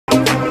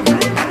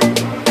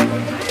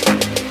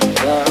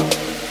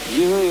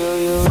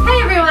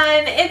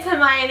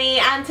Hermione,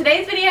 and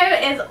today's video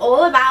is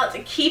all about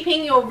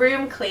keeping your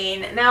room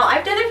clean. Now,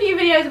 I've done a few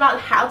videos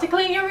about how to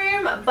clean your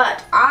room,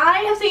 but I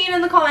have seen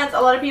in the comments a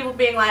lot of people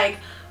being like,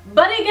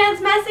 but it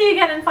gets messy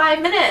again in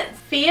 5 minutes.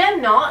 Fear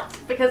not,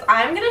 because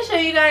I'm going to show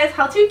you guys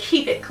how to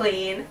keep it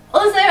clean.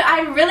 Also,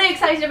 I'm really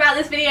excited about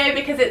this video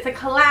because it's a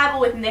collab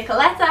with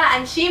Nicoletta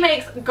and she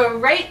makes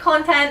great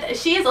content.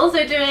 She is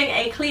also doing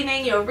a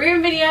cleaning your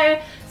room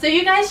video, so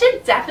you guys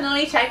should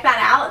definitely check that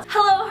out.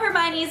 Hello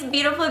Hermione's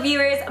beautiful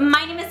viewers,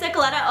 my name is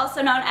Nicoletta,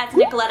 also known as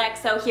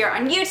hermione-xo here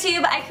on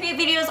YouTube. I create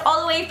videos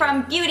all the way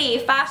from beauty,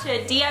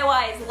 fashion,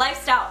 DIYs,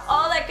 lifestyle,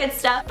 all that good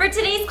stuff. For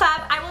today's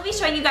collab, I will be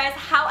showing you guys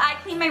how I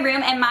clean my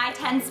room and my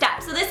 10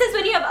 steps. So this is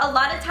when you have a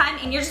lot of time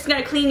and you're just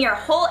gonna clean your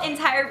whole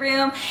entire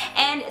room,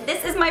 and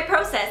this is my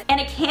process.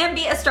 And it can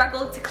be a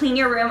struggle to clean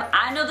your room.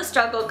 I know the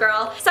struggle,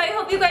 girl. So I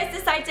hope you guys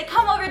decide to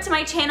come over to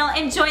my channel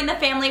and join the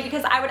family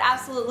because I would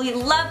absolutely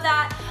love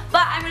that.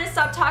 But I'm gonna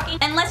stop talking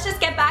and let's just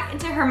get back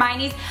into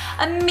Hermione's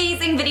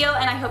amazing video,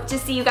 and I hope to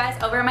see you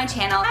guys over on my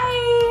channel.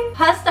 Bye!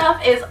 Her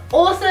stuff is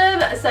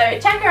awesome, so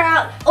check her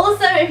out.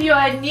 Also, if you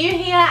are new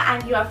here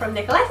and you are from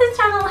Nicoletta's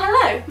channel,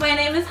 hello, my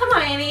name is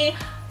Hermione.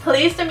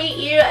 Pleased to meet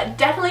you.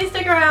 Definitely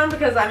stick around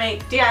because I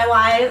make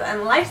DIYs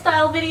and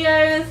lifestyle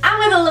videos. And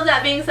with all of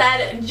that being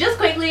said, just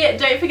quickly,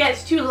 don't forget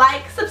to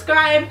like,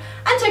 subscribe,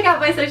 and check out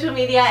my social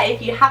media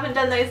if you haven't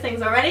done those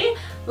things already.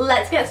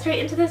 Let's get straight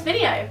into this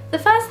video. The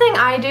first thing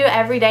I do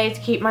every day to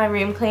keep my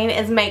room clean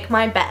is make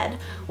my bed.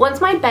 Once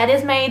my bed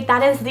is made,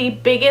 that is the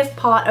biggest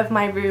part of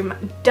my room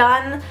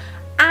done.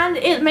 And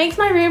it makes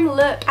my room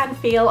look and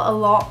feel a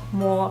lot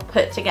more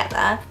put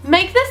together.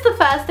 Make this the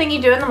first thing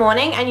you do in the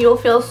morning and you'll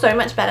feel so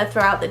much better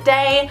throughout the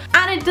day.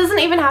 And it doesn't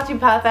even have to be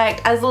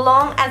perfect, as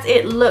long as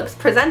it looks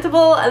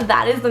presentable,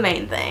 that is the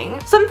main thing.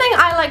 Something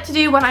I like to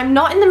do when I'm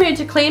not in the mood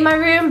to clean my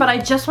room but I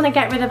just want to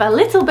get rid of a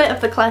little bit of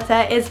the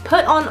clutter is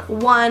put on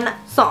one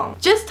song.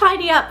 Just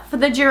tidy up for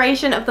the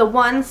duration of the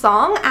one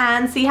song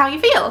and see how you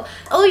feel.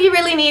 All you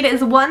really need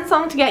is one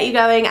song to get you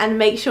going, and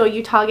make sure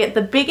you target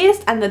the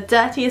biggest and the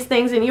dirtiest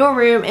things in your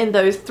room in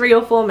those 3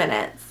 or 4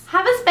 minutes.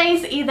 Have a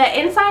space either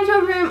inside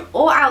your room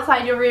or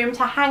outside your room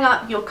to hang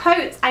up your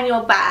coats and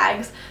your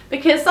bags,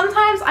 because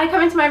sometimes I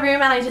come into my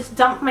room and I just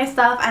dump my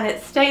stuff and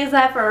it stays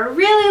there for a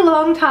really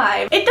long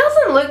time. It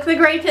doesn't look the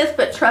greatest,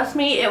 but trust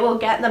me, it will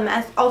get the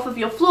mess off of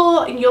your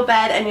floor, your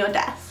bed, and your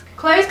desk.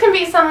 Clothes can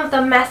be some of the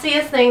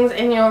messiest things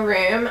in your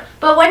room,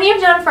 but when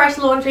you've done fresh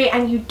laundry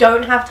and you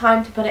don't have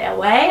time to put it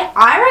away,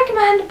 I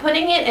recommend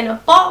putting it in a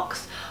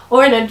box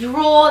or in a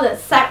drawer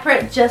that's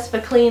separate just for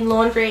clean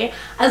laundry,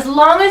 as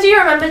long as you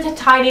remember to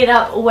tidy it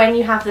up when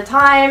you have the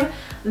time.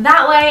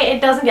 That way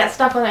it doesn't get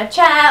stuck on a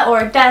chair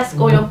or a desk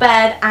or your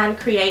bed and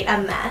create a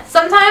mess.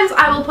 Sometimes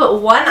I will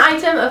put one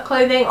item of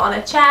clothing on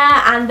a chair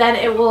and then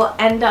it will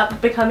end up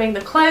becoming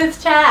the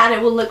clothes chair and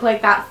it will look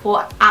like that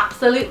for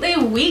absolutely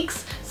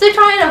weeks, so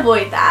try and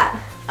avoid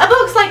that. A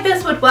box like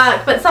this would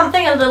work, but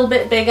something a little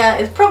bit bigger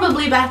is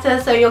probably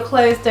better so your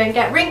clothes don't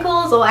get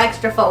wrinkles or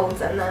extra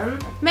folds in them.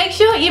 Make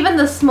sure even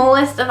the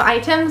smallest of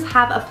items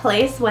have a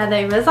place where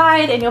they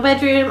reside in your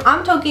bedroom.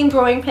 I'm talking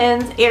drawing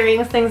pins,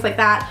 earrings, things like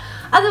that.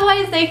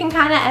 Otherwise they can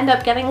kind of end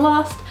up getting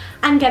lost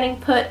and getting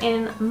put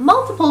in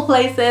multiple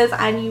places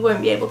and you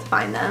won't be able to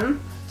find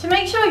them. To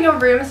make sure your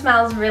room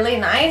smells really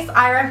nice,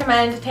 I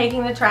recommend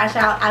taking the trash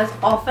out as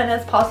often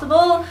as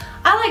possible.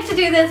 I like to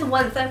do this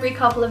once every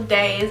couple of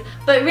days,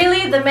 but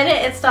really the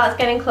minute it starts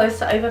getting close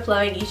to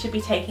overflowing, you should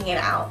be taking it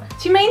out.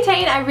 To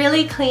maintain a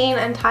really clean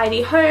and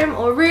tidy home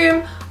or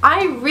room,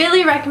 I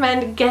really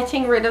recommend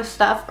getting rid of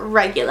stuff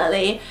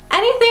regularly.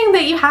 Anything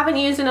that you haven't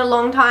used in a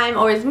long time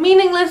or is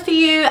meaningless to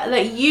you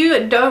that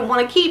you don't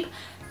want to keep,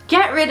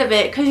 get rid of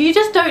it, because you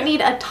just don't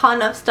need a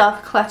ton of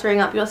stuff cluttering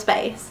up your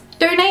space.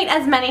 Donate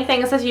as many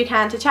things as you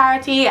can to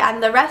charity,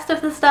 and the rest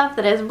of the stuff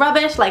that is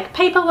rubbish, like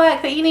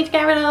paperwork that you need to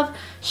get rid of,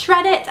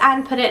 shred it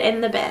and put it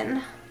in the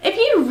bin. If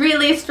you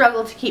really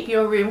struggle to keep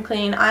your room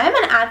clean, I am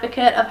an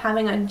advocate of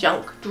having a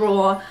junk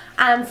drawer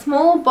and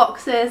small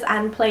boxes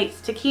and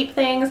plates to keep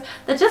things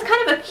that just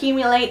kind of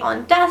accumulate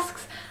on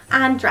desks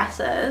and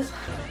dressers.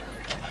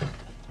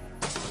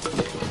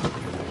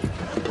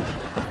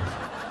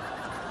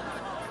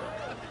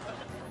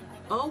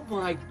 Oh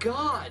my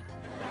God!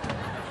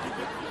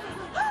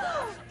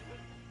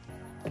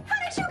 How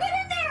did you get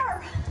in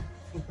there?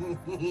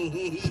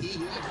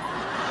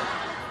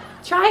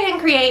 Try and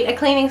create a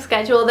cleaning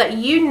schedule that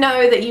you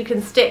know that you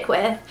can stick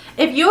with.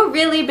 If you're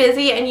really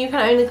busy and you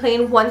can only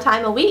clean 1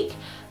 time a week,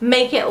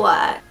 make it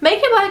work.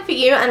 Make it work for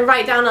you and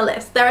write down a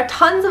list. There are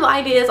tons of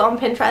ideas on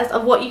Pinterest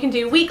of what you can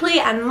do weekly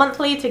and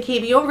monthly to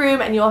keep your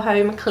room and your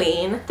home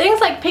clean.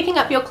 Things like picking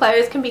up your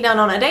clothes can be done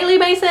on a daily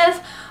basis,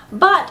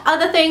 but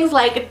other things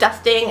like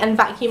dusting and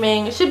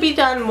vacuuming should be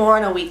done more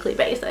on a weekly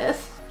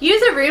basis. Use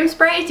a room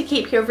spray to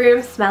keep your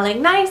room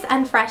smelling nice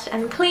and fresh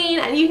and clean,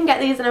 and you can get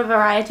these in a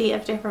variety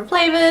of different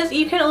flavors.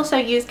 You can also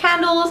use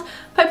candles,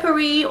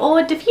 potpourri,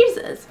 or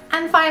diffusers.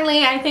 And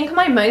finally, I think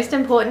my most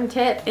important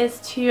tip is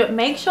to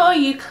make sure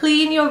you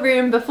clean your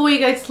room before you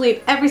go to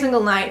sleep every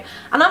single night.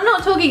 And I'm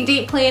not talking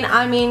deep clean,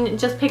 I mean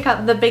just pick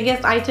up the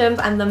biggest items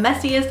and the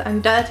messiest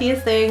and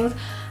dirtiest things.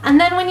 And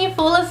then when you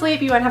fall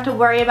asleep, you won't have to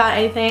worry about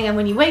anything, and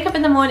when you wake up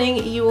in the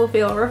morning, you will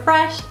feel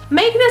refreshed.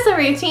 Make this a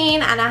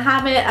routine and a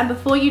habit, and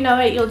before you know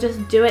it, you'll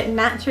just do it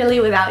naturally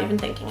without even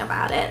thinking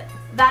about it.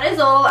 That is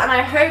all, and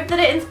I hope that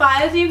it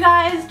inspires you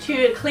guys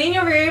to clean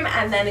your room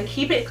and then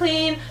keep it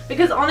clean,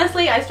 because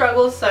honestly I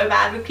struggled so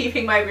bad with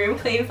keeping my room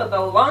clean for the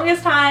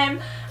longest time,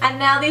 and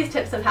now these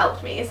tips have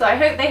helped me, so I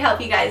hope they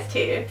help you guys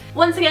too.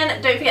 Once again,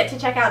 don't forget to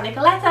check out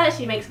Nicoletta,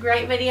 she makes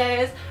great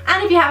videos,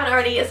 and if you haven't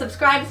already,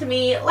 subscribe to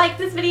me, like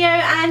this video,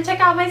 and check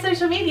out my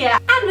social media.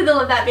 And with all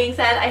of that being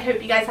said, I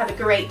hope you guys have a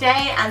great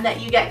day and that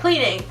you get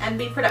cleaning and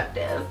be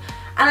productive.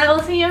 And I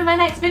will see you in my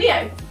next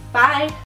video. Bye!